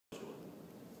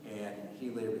he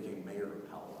later became mayor of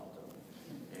Palo Alto,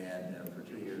 and for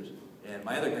 2 years. And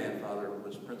my other grandfather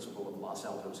was principal of Los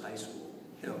Altos High School,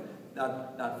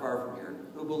 not far from here,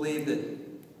 who believed that,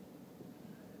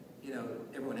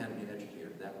 everyone had to be an educator.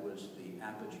 That was the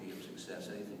apogee of success.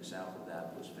 Anything south of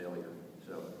that was failure.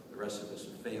 So the rest of us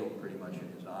have failed pretty much in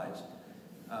his eyes.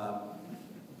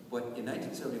 But in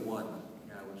 1971,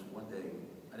 one day,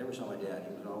 I never saw my dad.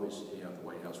 He was always at the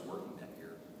White House working that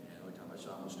year. And the only time I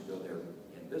saw him was to go there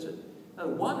and visit. Now,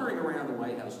 wandering around the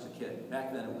White House as a kid,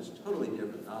 back then it was totally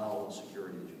different, not all the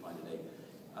security that you find today,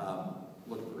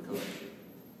 looking for the code machine.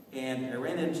 And I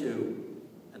ran into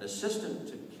an assistant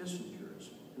to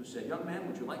Kissinger's who said, "Young man,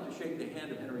 would you like to shake the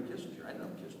hand of Henry Kissinger?" I didn't know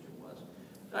who Kissinger was.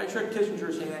 So I shook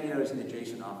Kissinger's hand. He was in the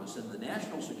adjacent office, and the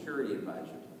National Security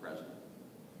Advisor to the president.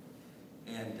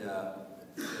 And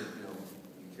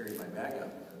you carry my bag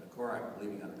up in the car. I'm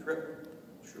leaving on a trip.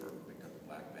 Sure, picked up a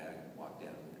black bag, walked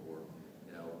down to the door,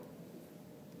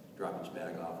 dropped his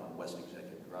bag off on West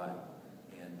Executive Drive.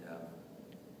 And I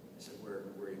said, where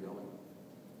are you going?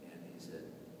 And he said,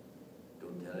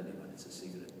 "Don't tell anyone, it's a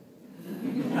secret."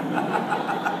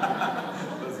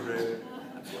 That's great.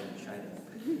 I'm going to China.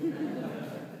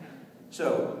 So,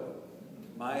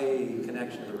 my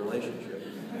connection to the relationship,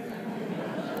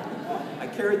 I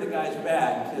carried the guy's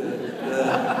bag to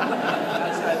the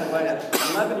outside the White House.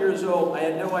 11 years old, I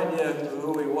had no idea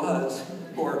who he was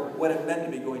or what it meant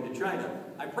to be going to China.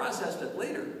 I processed it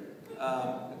later.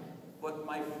 But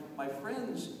my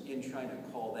friends in China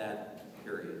call that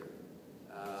period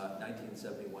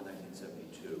 1971,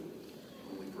 1972,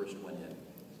 when we first went in.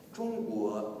 中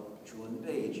国准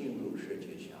备进入世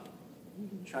界强.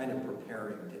 China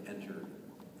preparing to enter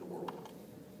the world.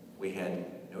 We had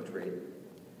no trade.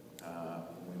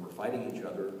 We were fighting each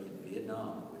other in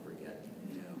Vietnam, we forget.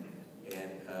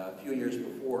 And a few years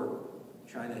before,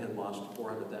 China had lost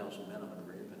 400,000 men on the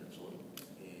Korean Peninsula,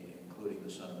 including the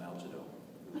son of Mao Zedong,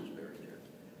 who was buried there.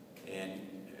 And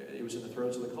it was in the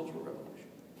throes of the Cultural Revolution.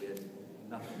 We had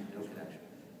nothing, no connection.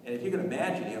 And if you can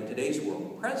imagine, today's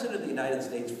world, President of the United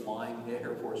States flying the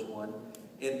Air Force One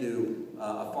into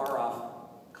a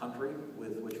far-off country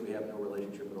with which we have no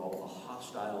relationship at all, a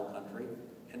hostile country,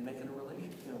 and making a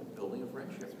relationship, building a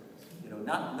friendship.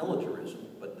 Not militarism,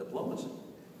 but diplomacy.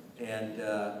 And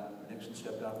Nixon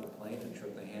stepped off the plane and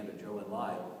shook the hand of Zhou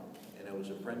Enlai, and it was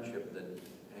a friendship,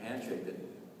 a handshake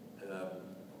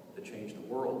that changed the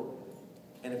world.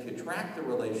 And if you track the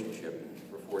relationship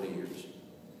for 40 years,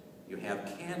 you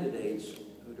have candidates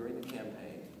who, during the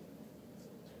campaign,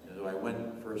 so I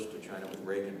went first to China with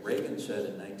Reagan. Reagan said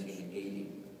in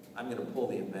 1980, "I'm going to pull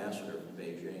the ambassador from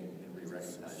Beijing and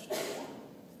re-recognize Taiwan."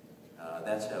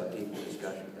 That's how deep the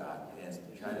discussion got. And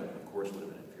China, of course, would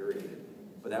have been infuriated.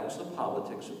 But that was the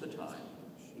politics of the time.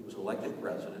 He was elected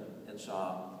president and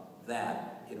saw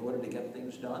that in order to get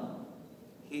things done,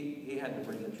 he had to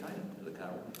bring in China to the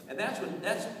conference. And that's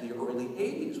the early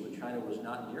 80s, when China was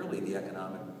not nearly the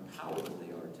economic power that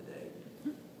they are today.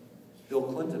 Bill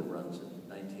Clinton runs in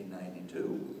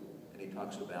 1992, and he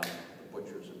talks about the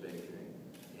butchers of Beijing.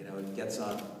 It gets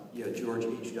on, George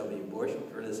H.W. Bush,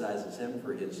 criticizes him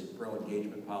for his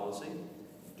pro-engagement policy,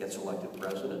 gets elected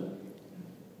president,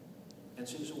 and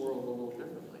sees the world a little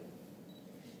differently.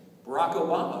 Barack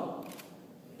Obama,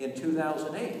 in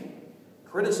 2008,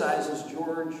 criticizes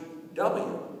George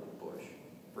W. Bush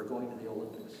for going to the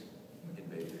Olympics in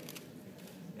Beijing.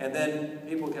 And then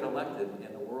people get elected,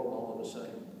 and the world all of a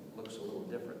sudden looks a little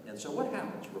different. And so what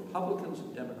happens? Republicans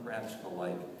and Democrats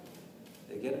alike,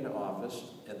 they get into office,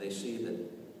 and they see that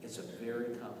it's a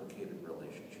very complicated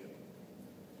relationship.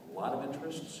 A lot of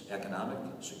interests, economic,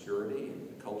 security,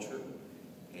 culture,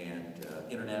 and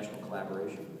international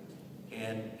collaboration.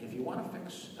 And if you want to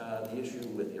fix the issue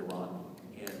with Iran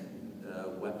and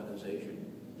weaponization,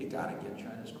 you got to get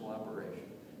China's cooperation.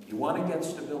 If you want to get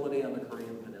stability on the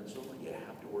Korean Peninsula, you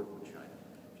have to work with China.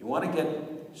 If you want to get,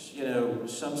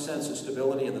 some sense of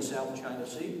stability in the South China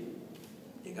Sea,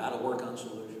 you got to work on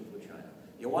solutions with China.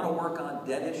 You want to work on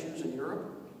debt issues in Europe,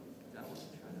 you got to work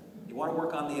with China. You want to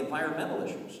work on the environmental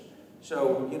issues.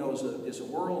 So, as the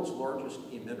world's largest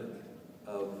emitter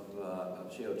of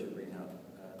CO2 greenhouse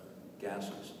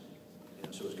gases.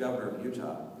 So as governor of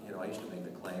Utah, I used to make the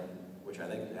claim, which I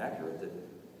think is accurate,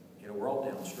 that we're all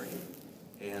downstream,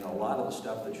 and a lot of the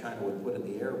stuff that China would put in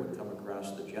the air would come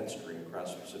across the jet stream,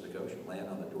 across the Pacific Ocean, land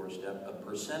on the doorstep. A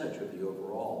percentage of the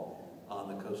overall on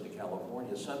the coast of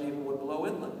California. Some even would blow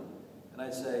inland, and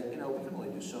I'd say, we can only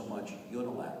do so much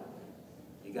unilaterally.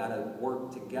 You got to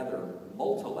work together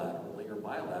multilaterally or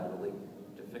bilaterally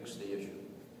to fix the issue.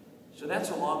 So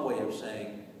that's a long way of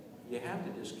saying you have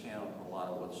to discount a lot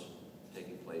of what's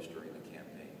taking place during the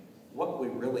campaign. What we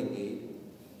really need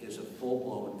is a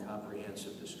full-blown and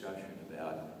comprehensive discussion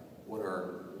about what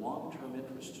our long-term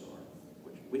interests are,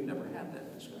 which we've never had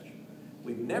that discussion.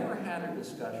 We've never had a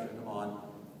discussion on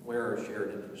where our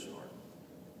shared interests are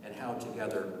and how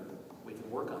together we can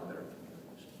work on better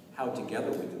communities, how together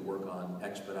we can work on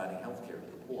expediting health care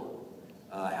to the poor,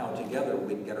 how together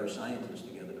we can get our scientists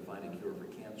together to find a cure for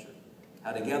cancer,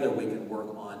 how together we can work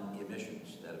on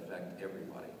emissions that affect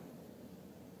everybody.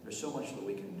 There's so much that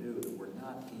we can do that we're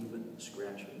not even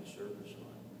scratching the surface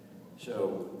on.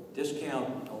 So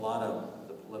discount a lot of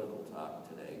the political talk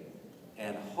today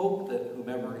and hope that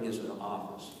whomever is in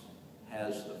office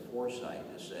has the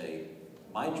foresight to say,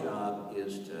 my job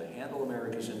is to handle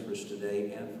America's interests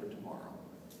today and for tomorrow.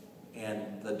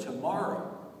 And the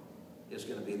tomorrow is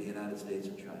going to be the United States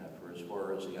and China for as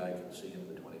far as the eye can see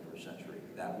into the 21st century.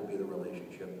 That will be the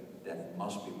relationship that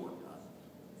must be worked on.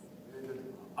 Very good.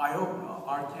 I hope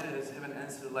our candidates have an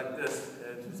answer like this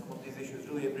to some of these issues.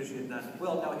 Really appreciate that.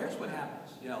 Well, now here's what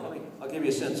happens. I'll give you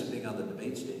a sense of being on the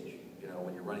debate stage.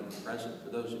 When you're running for president.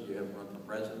 For those of you who haven't run for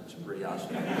president, it's pretty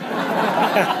awesome. And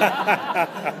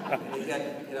you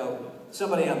get,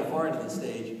 somebody on the far end of the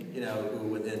stage, who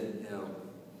within,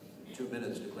 2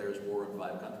 minutes declares war on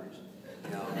 5 countries.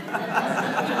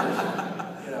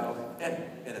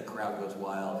 And a crowd goes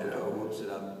wild, whoops it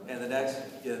up. And the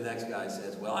next guy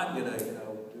says, well, I'm going to,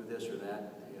 do this or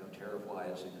that, tariff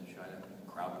wise in China.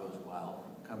 Crowd goes wild.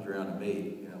 Comes around to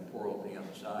me, poor old me on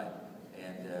the side.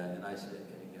 And I say,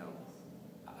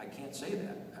 I can't say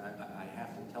that. I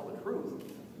have to tell the truth.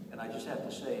 And I just have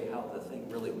to say how the thing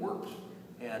really works.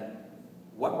 And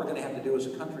what we're going to have to do as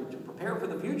a country to prepare for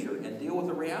the future and deal with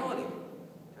the reality.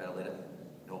 Catalina,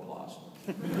 no applause.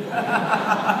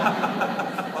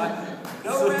 But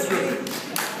no red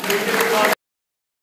meat.